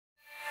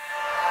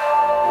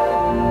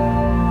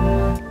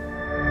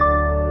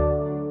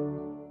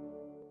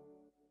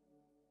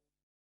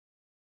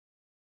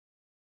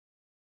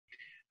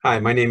Hi,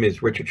 my name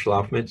is Richard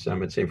Shlofmitz.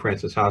 I'm at St.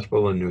 Francis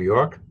Hospital in New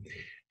York.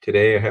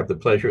 Today, I have the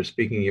pleasure of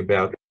speaking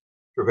about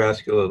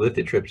intravascular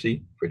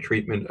lithotripsy for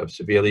treatment of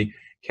severely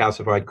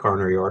calcified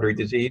coronary artery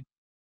disease,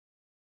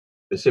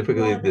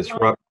 specifically the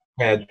DISRUPT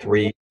CAD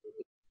III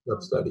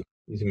Study.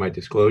 These are my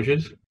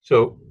disclosures.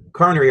 So,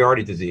 coronary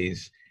artery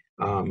disease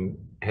has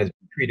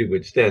been treated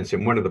with stents,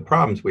 and one of the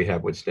problems we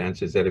have with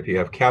stents is that if you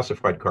have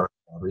calcified coronary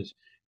arteries,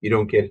 you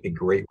don't get a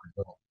great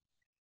result.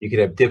 You could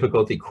have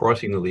difficulty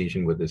crossing the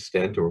lesion with a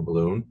stent or a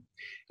balloon.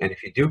 And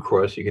if you do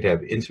cross, you could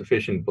have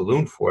insufficient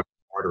balloon force,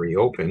 artery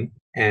open.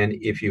 And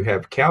if you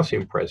have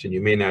calcium present,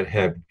 you may not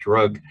have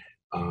drug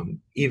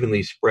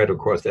evenly spread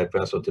across that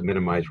vessel to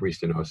minimize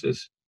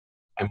restenosis.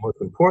 And most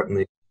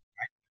importantly,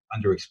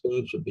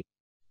 underexposure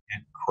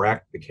can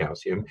crack the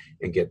calcium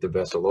and get the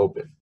vessel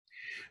open.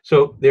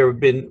 So there have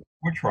been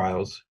 4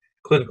 trials,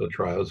 clinical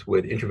trials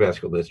with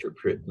intravascular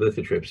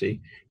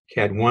lithotripsy,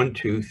 CAD 1,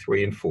 2,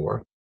 3, and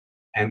 4.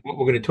 And what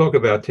we're going to talk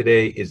about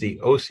today is the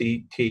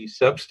OCT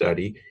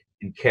sub-study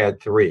in CAD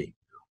III.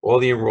 All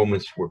the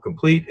enrollments were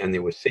complete, and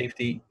there was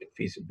safety,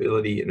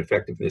 feasibility, and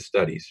effectiveness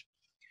studies.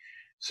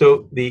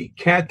 So the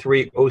CAD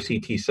III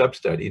OCT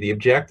sub-study, the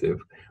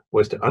objective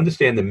was to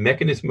understand the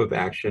mechanism of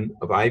action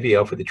of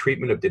IVL for the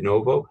treatment of de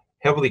novo,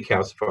 heavily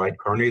calcified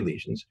coronary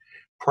lesions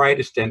prior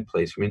to stent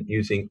placement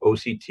using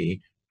OCT,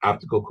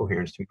 optical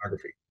coherence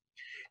tomography.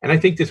 And I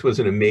think this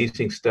was an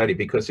amazing study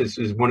because this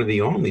is one of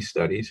the only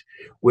studies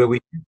where we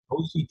use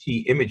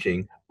OCT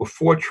imaging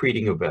before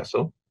treating a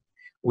vessel.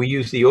 We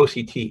use the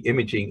OCT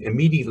imaging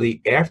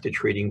immediately after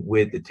treating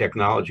with the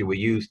technology we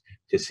used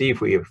to see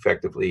if we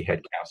effectively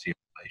had calcium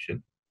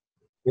ablation.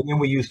 And then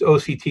we used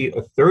OCT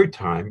a third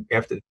time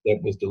after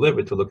that was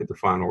delivered to look at the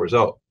final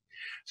result.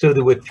 So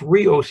there were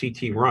 3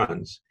 OCT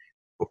runs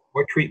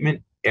before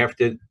treatment,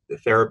 after the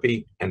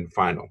therapy, and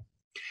final.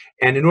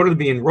 And in order to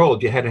be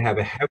enrolled, you had to have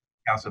a heavily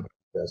calcified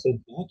vessel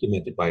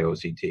documented by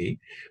OCT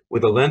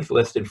with a length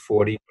less than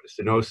 40,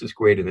 stenosis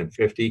greater than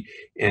 50,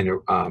 and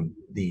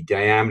the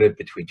diameter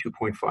between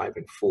 2.5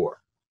 and 4.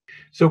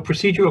 So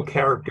procedural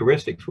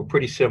characteristics were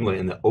pretty similar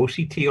in the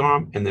OCT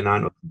arm and the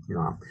non-OCT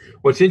arm.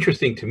 What's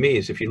interesting to me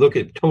is if you look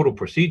at total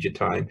procedure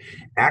time,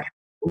 actual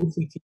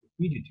OCT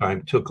procedure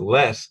time took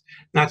less,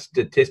 not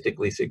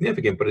statistically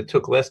significant, but it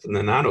took less than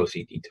the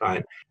non-OCT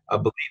time,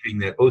 believing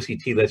that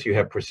OCT lets you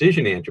have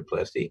precision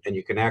angioplasty and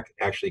you can act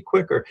actually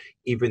quicker,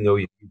 even though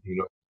you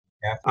know.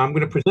 I'm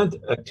going to present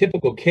a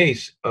typical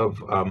case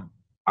of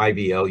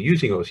IVL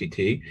using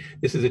OCT.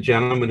 This is a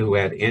gentleman who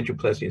had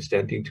angioplasty and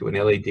stenting to an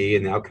LAD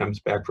and now comes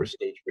back for a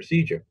stage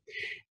procedure.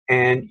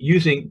 And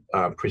using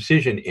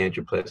precision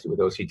angioplasty with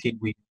OCT,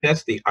 we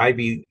test the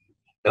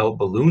IVL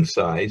balloon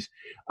size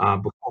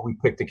before we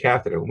pick the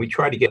catheter, and we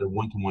try to get a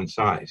 1-to-1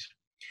 size.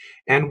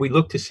 And we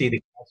look to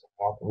see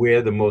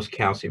where the most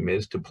calcium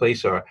is to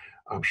place our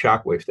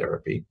shockwave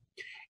therapy.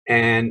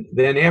 And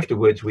then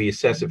afterwards, we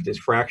assess if there's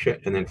fracture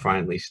and then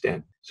finally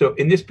stent. So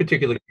in this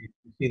particular case,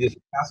 you see this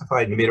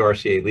calcified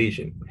mid-RCA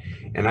lesion.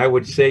 And I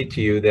would say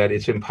to you that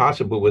it's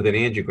impossible with an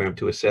angiogram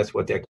to assess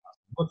what that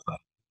calcium looks like.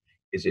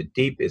 Is it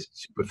deep, is it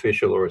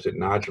superficial, or is it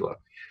nodular?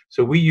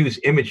 So we use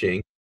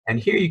imaging. And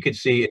here you can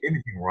see an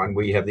imaging run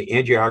where you have the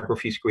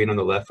angiography screen on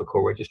the left for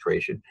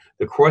co-registration,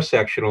 the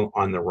cross-sectional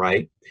on the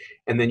right,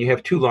 and then you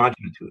have 2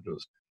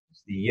 longitudinals.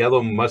 The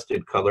yellow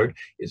mustard colored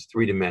is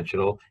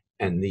 3-dimensional,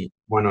 and the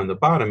one on the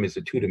bottom is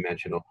a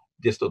 2-dimensional,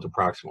 distal to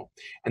proximal.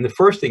 And the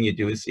first thing you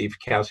do is see if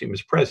calcium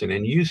is present.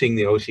 And using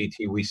the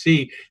OCT, we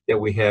see that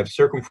we have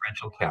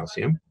circumferential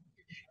calcium,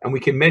 and we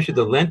can measure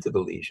the length of the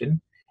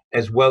lesion,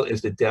 as well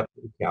as the depth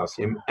of the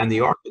calcium and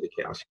the arc of the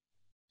calcium.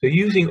 So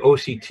using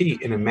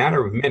OCT, in a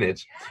matter of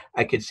minutes,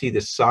 I could see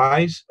the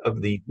size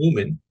of the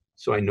lumen,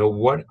 so I know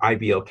what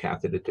IVL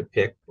catheter to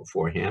pick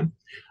beforehand.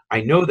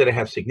 I know that I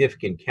have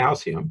significant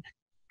calcium,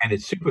 and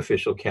it's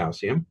superficial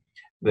calcium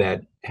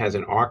that has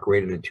an arc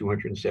greater than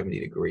 270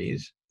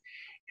 degrees,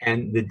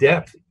 and the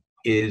depth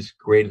is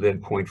greater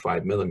than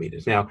 0.5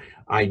 millimeters. Now,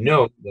 I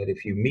know that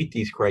if you meet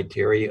these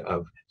criteria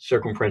of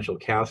circumferential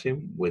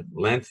calcium with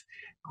length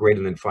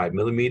greater than 5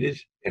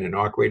 millimeters and an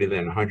arc greater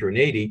than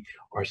 180,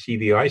 our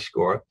CVI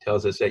score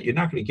tells us that you're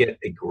not going to get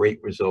a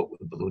great result with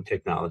the balloon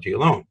technology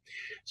alone.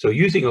 So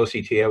using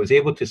OCT, I was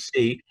able to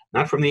see,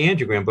 not from the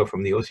angiogram, but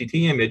from the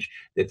OCT image,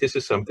 that this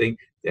is something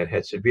that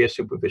had severe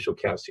superficial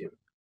calcium.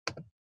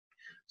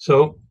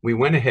 So we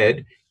went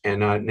ahead and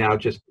now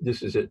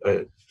this is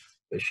a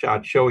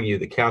shot showing you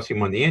the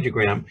calcium on the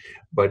angiogram,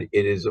 but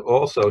it is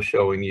also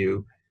showing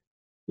you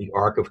the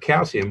arc of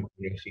calcium on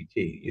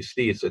OCT. You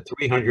see it's a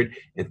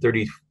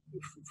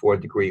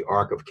 334-degree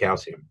arc of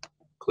calcium,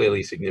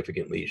 clearly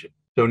significant lesion.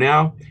 So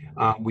now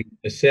we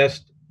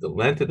assessed the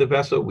length of the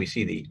vessel. We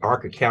see the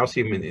arc of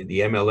calcium in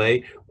the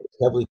MLA. It's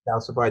heavily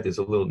calcified. There's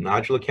a little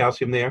nodular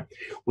calcium there.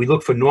 We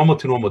look for normal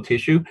to normal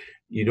tissue.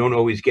 You don't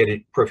always get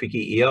a perfect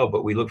EEL,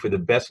 but we look for the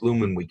best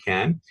lumen we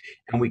can,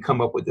 and we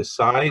come up with the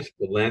size,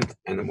 the length,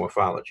 and the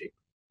morphology.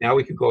 Now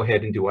we can go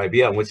ahead and do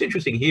IVL. And what's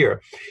interesting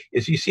here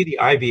is you see the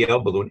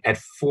IVL balloon at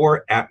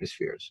 4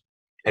 atmospheres.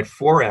 At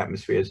 4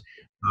 atmospheres,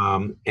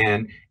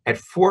 and at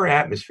 4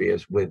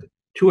 atmospheres with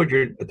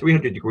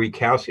 300-degree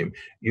calcium,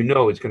 you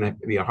know it's going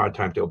to be a hard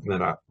time to open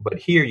that up. But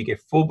here you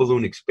get full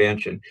balloon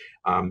expansion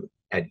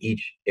at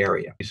each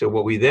area. So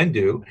what we then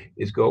do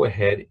is go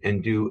ahead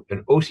and do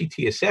an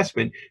OCT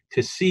assessment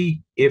to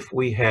see if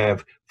we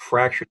have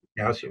fractured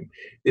calcium.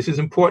 This is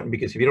important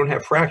because if you don't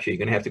have fracture, you're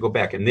going to have to go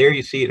back. And there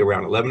you see it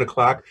around 11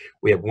 o'clock.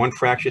 We have one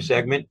fracture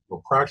segment.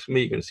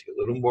 Approximately, you're going to see a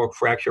little more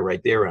fracture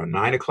right there around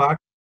 9 o'clock.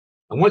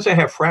 And once I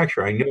have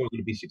fracture, I know I'm going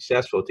to be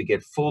successful to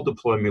get full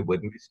deployment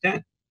with my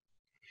stent.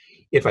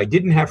 If I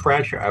didn't have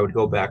fracture, I would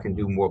go back and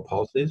do more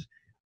pulses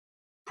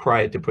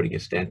prior to putting a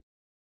stent.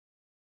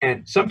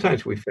 And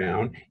sometimes we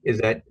found is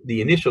that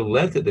the initial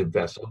length of the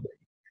vessel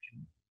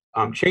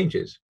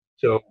changes.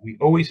 So we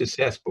always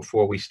assess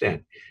before we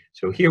stent.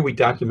 So here we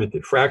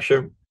documented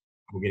fracture.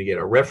 We're going to get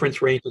our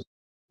reference ranges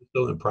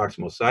and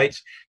proximal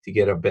sites to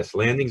get our best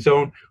landing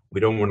zone.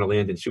 We don't want to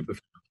land in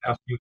superficial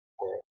calcium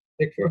or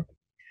thicker.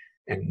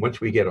 And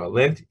once we get our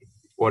length,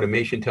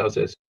 automation tells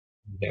us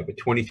we have a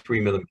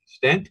 23-millimeter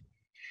stent.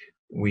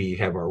 We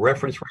have our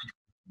reference range.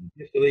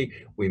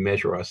 We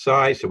measure our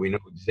size, so we know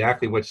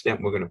exactly what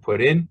stent we're going to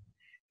put in.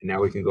 And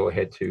now we can go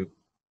ahead to,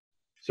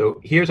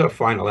 so here's our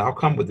final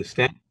outcome with the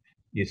stent.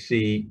 You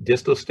see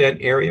distal stent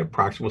area,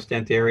 proximal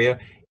stent area,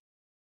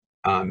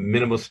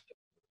 minimal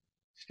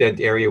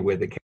stent area where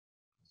the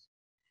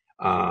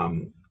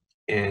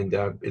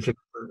it's a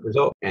good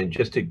result. And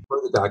just to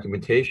further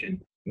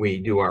documentation, we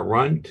do our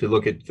run to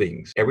look at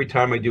things. Every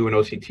time I do an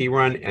OCT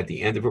run at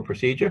the end of a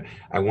procedure,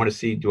 I want to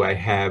see, do I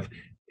have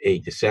a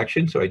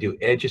dissection? So I do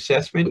edge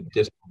assessment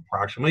just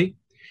approximately.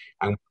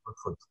 I look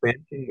for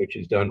expansion, which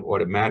is done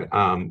automatic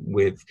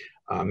with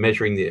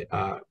measuring the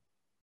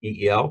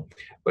EEL,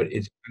 but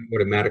it's done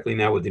automatically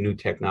now with the new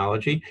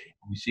technology.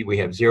 We see we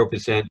have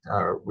 0%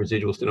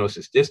 residual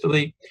stenosis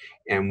distally,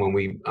 and when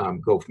we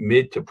go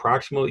mid to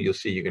proximal, you'll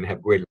see you're going to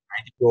have greater than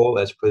 90 goal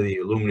as per the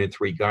Illumina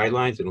 3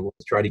 guidelines, and we'll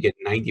try to get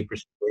 90%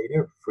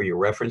 greater for your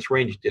reference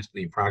range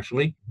distally and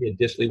proximally. Here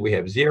distally we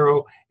have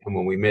 0, and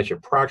when we measure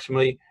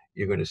proximally,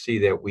 you're going to see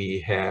that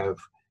we have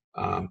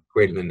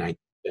greater than 90%.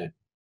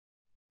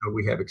 So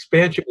we have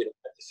expansion, we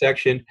have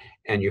dissection,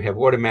 and you have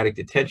automatic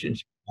detection,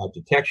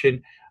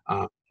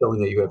 showing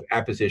that you have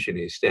apposition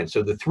in a stent.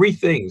 So the three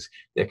things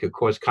that could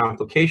cause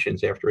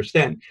complications after a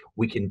stent,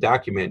 we can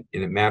document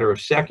in a matter of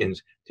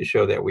seconds to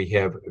show that we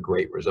have a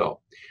great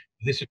result.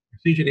 This is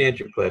precision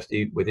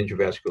angioplasty with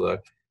intravascular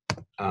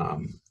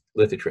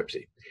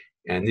lithotripsy.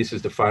 And this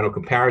is the final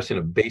comparison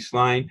of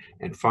baseline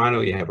and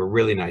final. You have a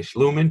really nice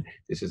lumen.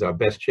 This is our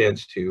best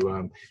chance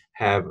to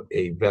have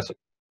a vessel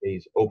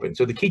phase open.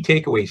 So the key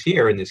takeaways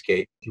here in this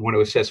case, you want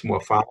to assess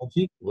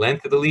morphology,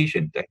 length of the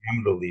lesion,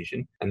 diameter of the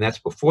lesion, and that's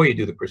before you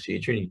do the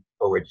procedure, you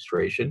do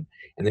registration.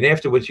 And then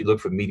afterwards, you look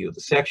for medial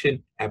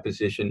dissection,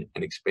 apposition,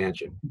 and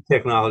expansion.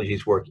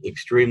 Technologies work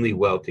extremely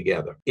well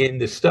together. In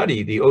the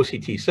study, the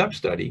OCT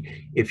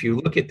sub-study, if you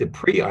look at the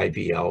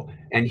pre-IVL,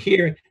 and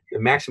here the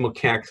maximal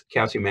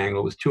calcium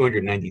angle was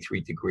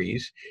 293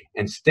 degrees,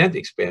 and stent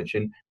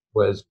expansion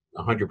was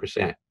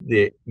 100%.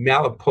 The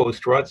malapose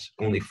struts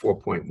only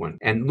 4.1.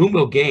 And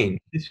luminal gain,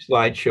 this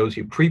slide shows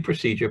you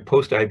pre-procedure,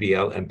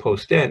 post-IVL, and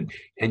post-stent,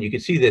 and you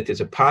can see that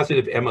there's a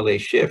positive MLA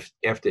shift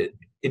after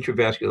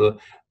intravascular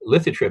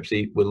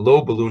lithotripsy with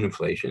low balloon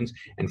inflations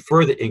and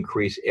further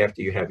increase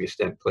after you have your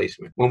stent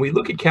placement. When we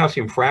look at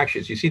calcium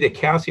fractures, you see that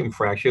calcium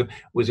fracture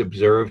was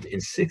observed in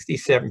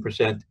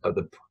 67% of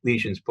the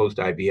lesions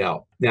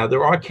post-IVL. Now,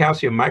 there are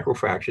calcium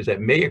microfractures that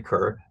may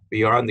occur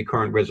beyond the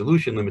current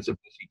resolution limits of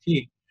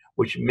OCT,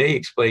 which may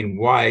explain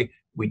why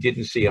we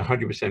didn't see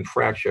 100%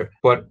 fracture.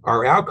 But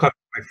our outcome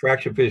by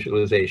fracture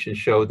visualization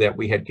showed that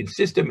we had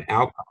consistent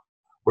outcome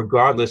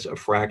regardless of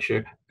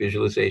fracture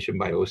visualization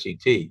by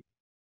OCT.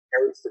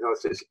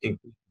 Stenosis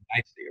increased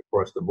nicely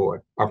across the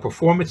board. Our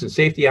performance and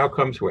safety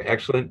outcomes were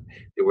excellent.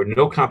 There were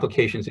no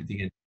complications at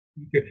the end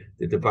of the procedure.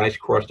 The device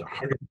crossed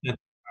 100% of the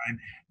time,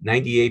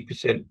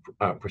 98%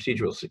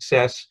 procedural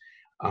success.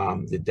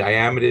 The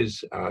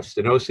diameters,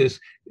 stenosis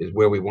is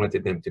where we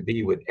wanted them to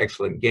be with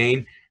excellent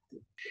gain.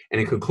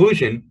 And in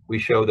conclusion, we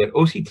show that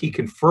OCT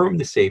confirmed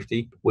the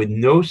safety with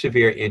no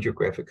severe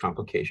angiographic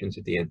complications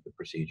at the end of the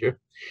procedure.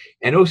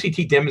 And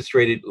OCT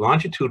demonstrated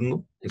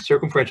longitudinal and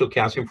circumferential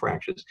calcium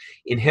fractures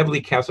in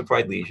heavily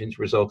calcified lesions,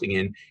 resulting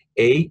in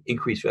A,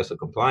 increased vessel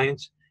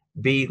compliance,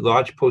 B,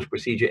 large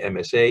post-procedure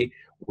MSA,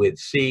 with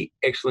C,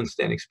 excellent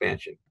stent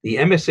expansion. The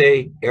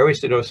MSA, area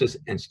stenosis,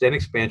 and stent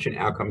expansion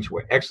outcomes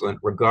were excellent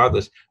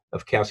regardless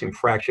of calcium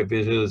fracture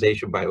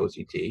visualization by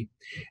OCT.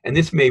 And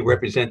this may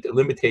represent the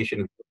limitation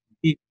of OCT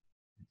to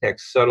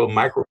detect subtle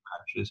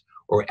microfractures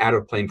or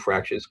out-of-plane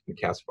fractures in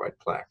calcified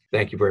plaque.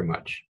 Thank you very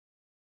much.